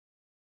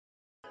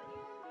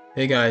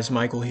Hey guys,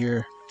 Michael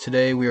here.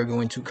 Today we are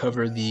going to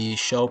cover the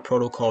Shell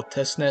Protocol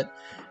Testnet.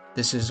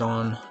 This is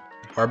on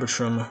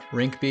Arbitrum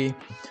Rinkeby.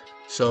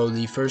 So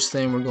the first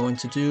thing we're going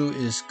to do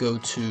is go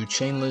to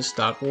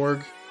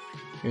chainlist.org.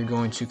 You're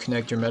going to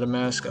connect your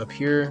MetaMask up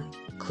here,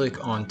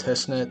 click on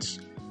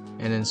Testnets,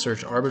 and then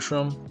search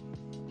Arbitrum.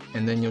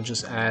 And then you'll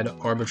just add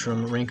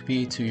Arbitrum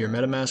Rinkeby to your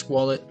MetaMask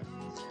wallet.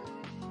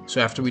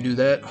 So after we do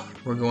that,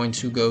 we're going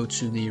to go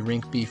to the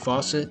Rinkeby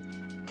faucet,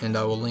 and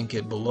I will link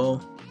it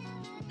below.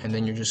 And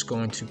then you're just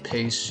going to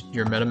paste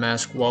your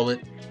MetaMask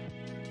wallet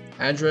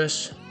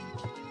address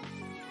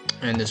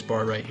and this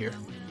bar right here.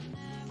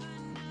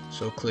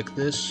 So click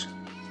this.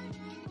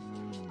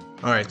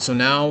 Alright, so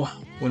now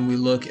when we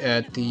look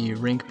at the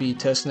Rinkeby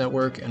test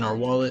network in our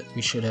wallet,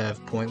 we should have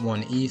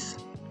 0.1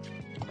 ETH.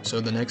 So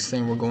the next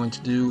thing we're going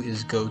to do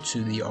is go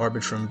to the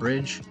Arbitrum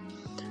Bridge,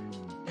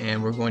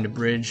 and we're going to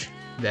bridge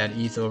that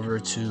ETH over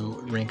to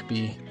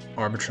Rinkeby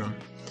Arbitrum.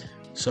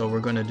 So we're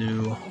going to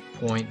do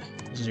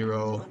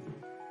 0.09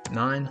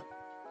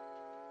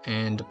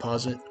 and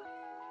deposit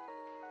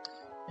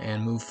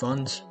and move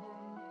funds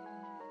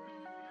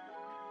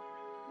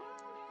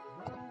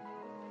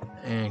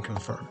and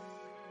confirm.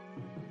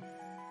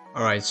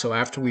 Alright, so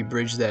after we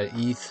bridge that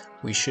ETH,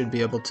 we should be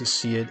able to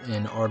see it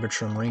in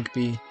Arbitrum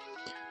Rinkeby.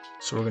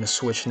 So we're going to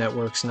switch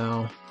networks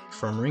now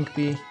from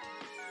Rinkeby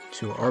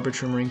to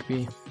Arbitrum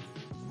Rinkeby,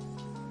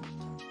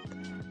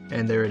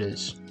 and there it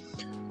is.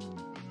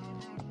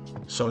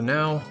 So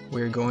now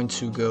we're going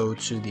to go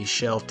to the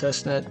Shell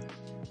Testnet,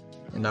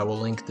 and I will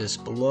link this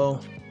below,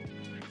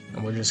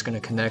 and we're just going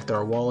to connect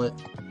our wallet.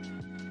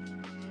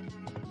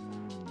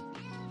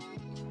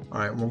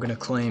 Alright, we're going to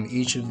claim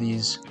each of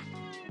these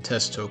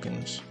test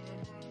tokens.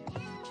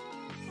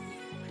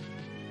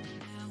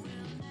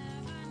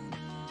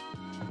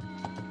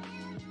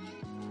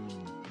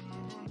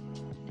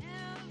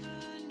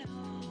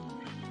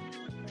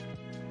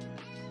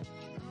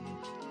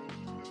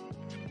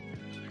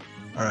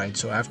 Alright,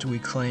 so after we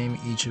claim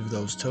each of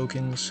those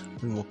tokens,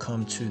 we will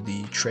come to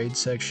the trade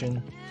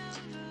section,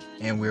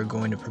 and we're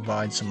going to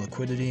provide some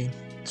liquidity.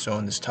 So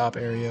in this top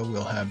area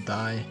we'll have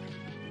DAI,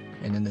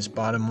 and in this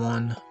bottom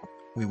one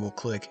we will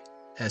click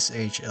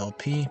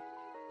SHLP,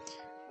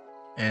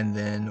 and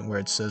then where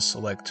it says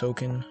select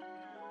token,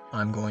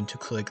 I'm going to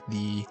click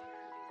the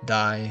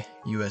DAI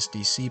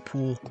USDC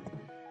pool,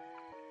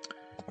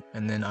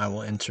 and then I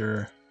will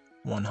enter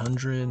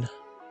 100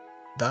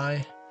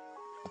 DAI,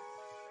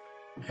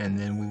 and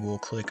then we will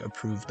click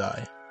approve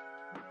DAI.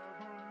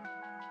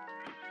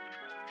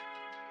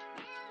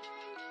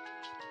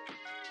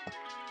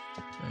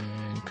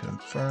 And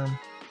confirm,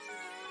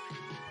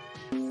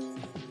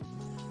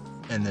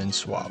 and then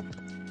swap.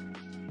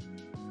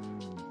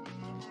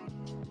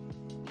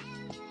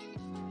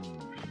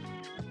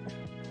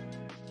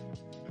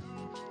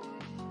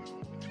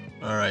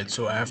 Alright,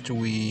 so after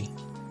we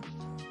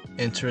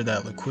enter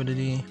that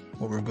liquidity,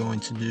 what we're going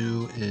to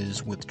do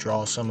is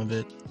withdraw some of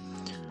it.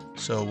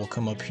 So we'll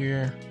come up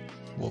here,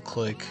 we'll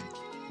click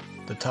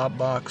the top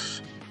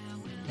box,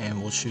 and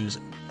we'll choose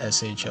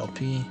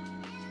SHLP,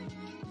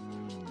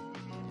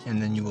 and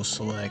then you will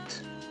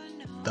select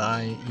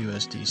DAI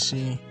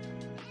USDC,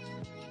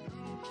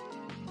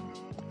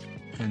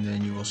 and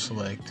then you will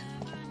select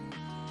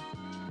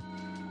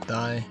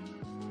DAI,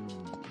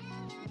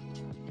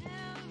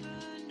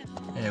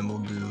 and we'll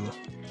do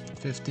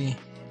 50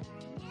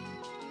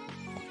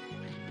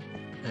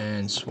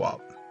 and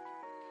swap.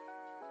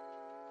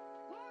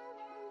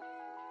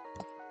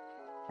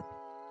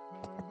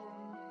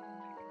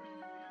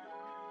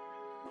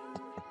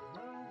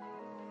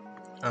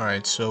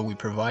 Alright, so we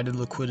provided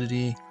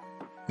liquidity,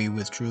 we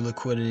withdrew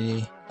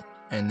liquidity,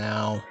 and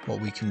now what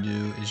we can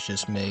do is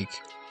just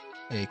make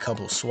a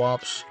couple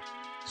swaps.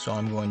 So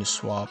I'm going to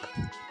swap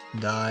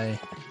DAI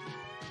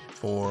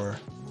for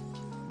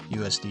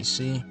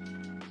USDC,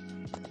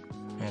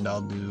 and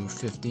I'll do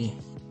 50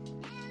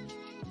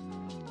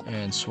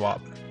 and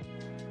swap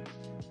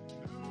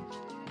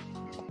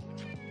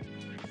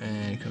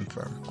and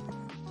confirm.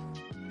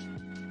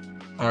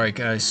 Alright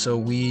guys, so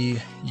we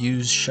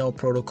used Shell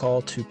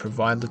Protocol to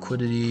provide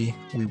liquidity,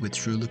 we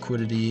withdrew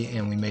liquidity,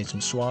 and we made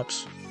some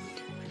swaps,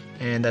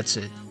 and that's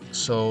it.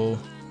 So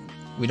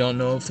we don't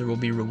know if there will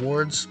be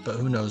rewards, but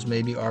who knows,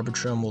 maybe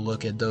Arbitrum will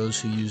look at those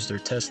who use their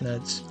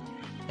testnets,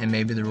 and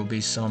maybe there will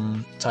be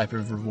some type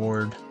of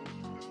reward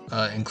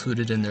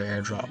included in their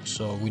airdrop.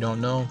 So we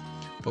don't know,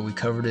 but we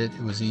covered it,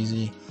 it was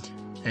easy.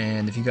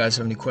 And if you guys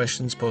have any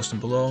questions, post them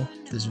below.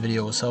 If this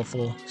video was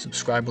helpful,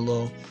 subscribe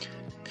below,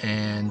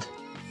 and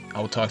I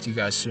will talk to you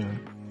guys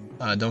soon.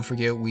 Don't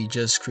forget, we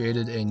just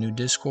created a new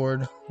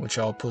Discord, which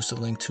I'll post a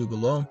link to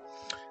below.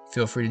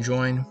 Feel free to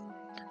join.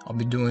 I'll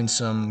be doing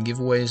some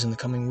giveaways in the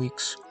coming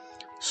weeks.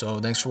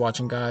 So thanks for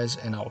watching guys,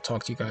 and I will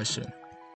talk to you guys soon.